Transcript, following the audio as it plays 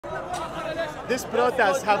this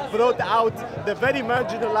protest have brought out the very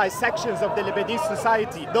marginalized sections of the Lebanese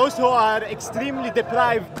society, those who are extremely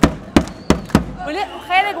deprived.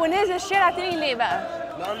 خارج ونازل الشارع تاني ليه بقى؟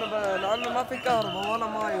 لأنه ما في كهرباء ولا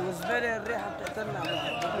مي وزبالة الريحة بتقتلنا.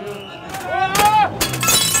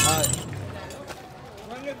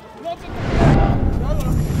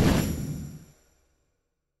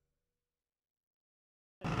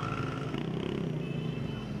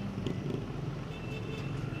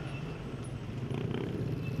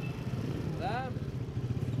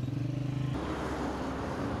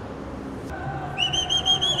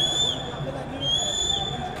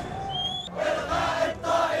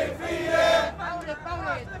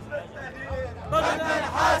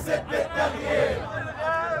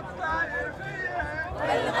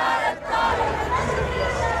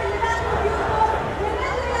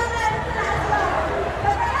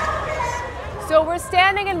 So we're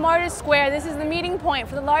standing in Martyrs Square. This is the meeting point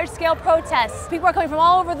for the large-scale protests. People are coming from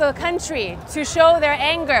all over the country to show their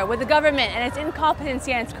anger with the government and its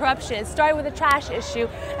incompetency and its corruption. It started with a trash issue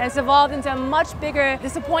and it's evolved into a much bigger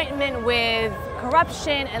disappointment with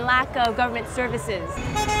corruption and lack of government services.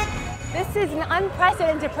 This is an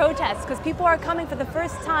unprecedented protest because people are coming for the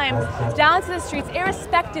first time down to the streets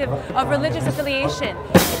irrespective of religious affiliation.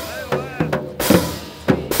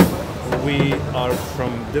 We are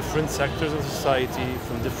from different sectors of society,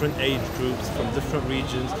 from different age groups, from different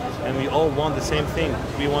regions, and we all want the same thing.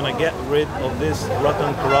 We want to get rid of this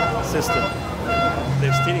rotten, corrupt system.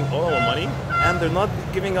 They're stealing all our money, and they're not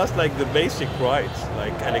giving us like the basic rights,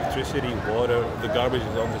 like electricity, water, the garbage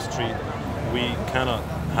is on the street. We cannot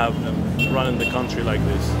have them running the country like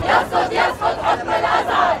this.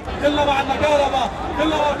 كلنا معنا كهرباء،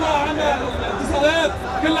 كلنا مقطوع عنا اتصالات،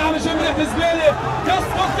 كلنا عم نشم في زبالة،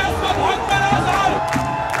 يسقط حكم الأزهر.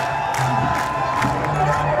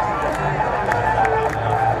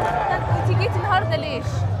 انت جيتي النهارده ليش؟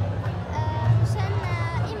 مشان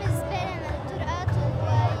قيم الزبالة من الطرقات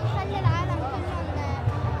ويخلي العالم كلهم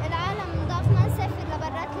العالم نضاف ما نسافر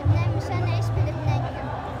لبرات لبنان مشان نعيش بلبنان كمان.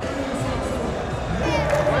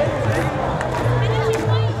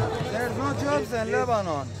 There's no jobs in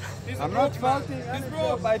Lebanon. I'm not faulting any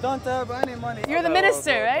job. I don't have any money. You're the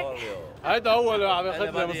minister, right? هيدا هو اللي عم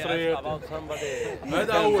ياخذنا مصريات.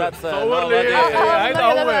 هيدا هو. صور لي هيدا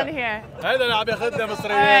هو. هيدا اللي عم ياخذنا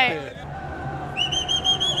مصرياتي.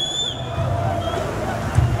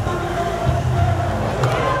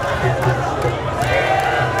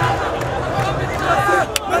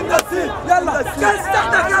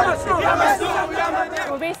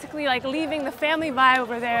 We're basically like leaving the family vibe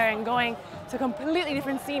over there and going to a completely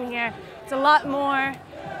different scene here. It's a lot more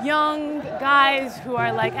young guys who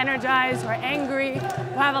are like energized, who are angry,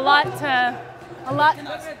 who have a lot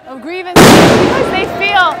of grievances because they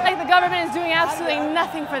feel like the government is doing absolutely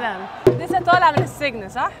nothing for them. لسه طالع من السجن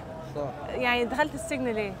صح؟ صح. يعني دخلت السجن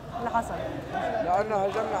ليه؟ اللي حصل؟ لأنه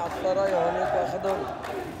هجمنا على السرايا هونيك وأخذوني.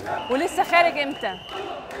 ولسه خارج امتى؟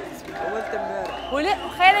 قلت امبارح.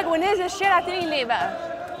 خارج ونازل الشارع تاني ليه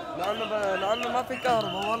بقى؟ لأنه ما في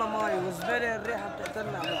كهرباء ولا مي وزبالة الريحة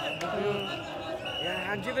بتقتلنا. يعني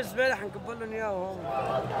حنجيب الزبالة حنكب لهم إياها هون.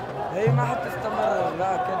 هي ما حتستمر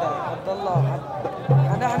لا كده حتضلها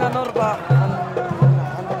نحن نربح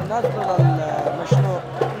حننزله للمشروع.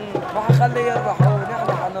 ما حخليه يربح هو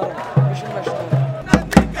نحن حنربح مش المشروع.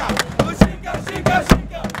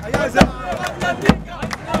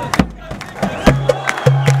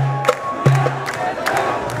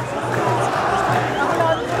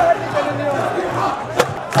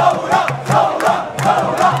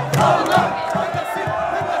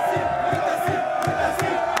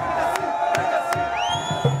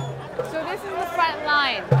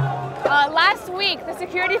 Last week, the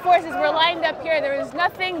security forces were lined up here. There was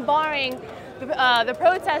nothing barring the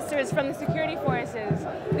protesters from the security forces.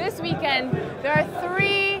 This weekend, there are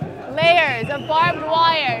 3 layers of barbed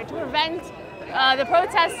wire to prevent the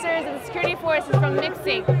protesters and the security forces from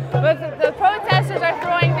mixing. But the protesters are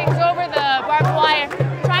throwing things over the barbed wire,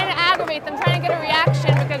 trying to aggravate them, trying to get a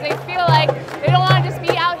reaction because they feel like they don't want to just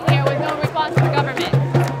be out here with no response from the government.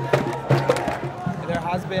 There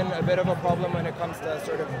has been a bit of a problem when it comes to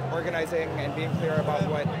sort of organizing and being clear about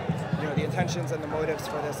what the intentions and the motives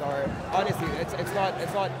for this are. Honestly, it's not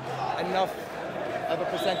enough of a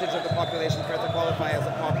percentage of the population for it to qualify as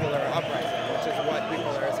a popular uprising, which is what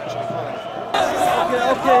people are essentially calling for.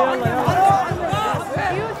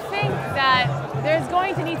 Do you think that there's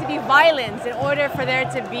going to need to be violence in order for there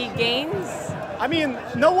to be gains? I mean,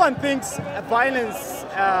 no one thinks violence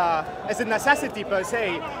as a necessity per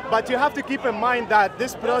se, but you have to keep in mind that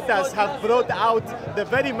these protests have brought out the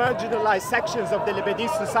very marginalized sections of the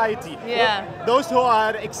Lebanese society. Yeah. Those who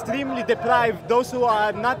are extremely deprived, those who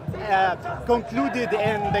are not concluded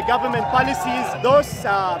in the government policies, those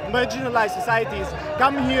marginalized societies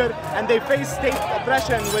come here and they face state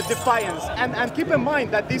oppression with defiance. And keep in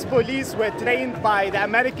mind that these police were trained by the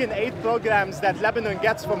American aid programs that Lebanon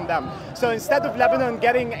gets from them. So instead of Lebanon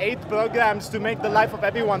getting aid programs to make the life of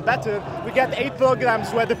everyone better, we get aid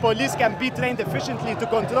programs where the police can be trained efficiently to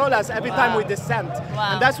control us every time we dissent.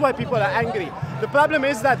 Wow. And that's why people are angry. The problem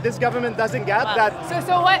is that this government doesn't get that.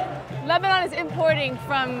 So what Lebanon is importing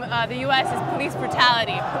from the U.S. is police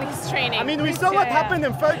brutality, police training. I mean, we saw what happened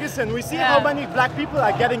in Ferguson. We see how many black people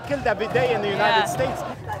are getting killed every day in the United States.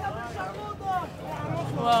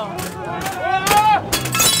 Whoa.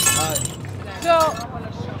 So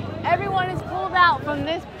everyone is pulled out from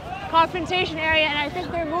this confrontation area, and I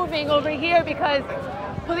think they're moving over here because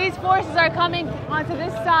police forces are coming onto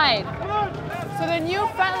this side. So the new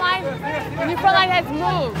front line has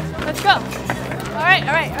moved. Let's go. All right.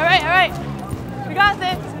 We got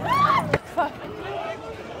this. Fuck.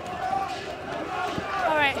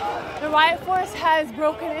 All right, the riot force has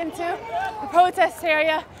broken into the protest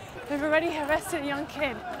area. They've already arrested a young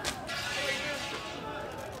kid.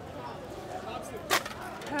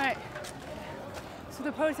 All right, so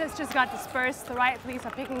the protests just got dispersed. The riot police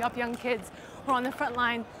are picking up young kids who are on the front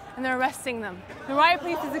line and they're arresting them. The riot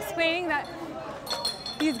police is explaining that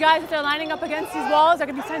these guys that they're lining up against these walls are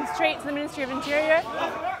going to be sent straight to the Ministry of Interior.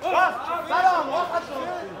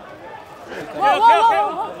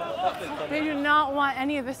 Whoa. They do not want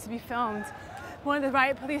any of this to be filmed. One of the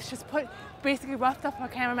riot police just basically roughed up our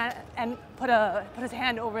cameraman and put his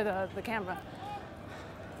hand over the camera.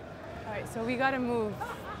 All right, so we gotta move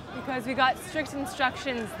because we got strict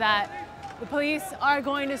instructions that the police are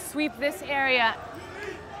going to sweep this area.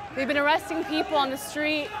 They've been arresting people on the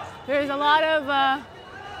street. There's a lot of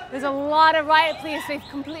riot police. They've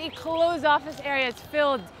completely closed off this area. It's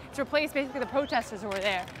filled. It's replaced basically the protesters who were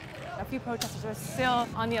there. A few protesters are still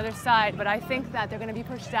on the other side, but I think that they're going to be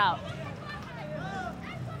pushed out.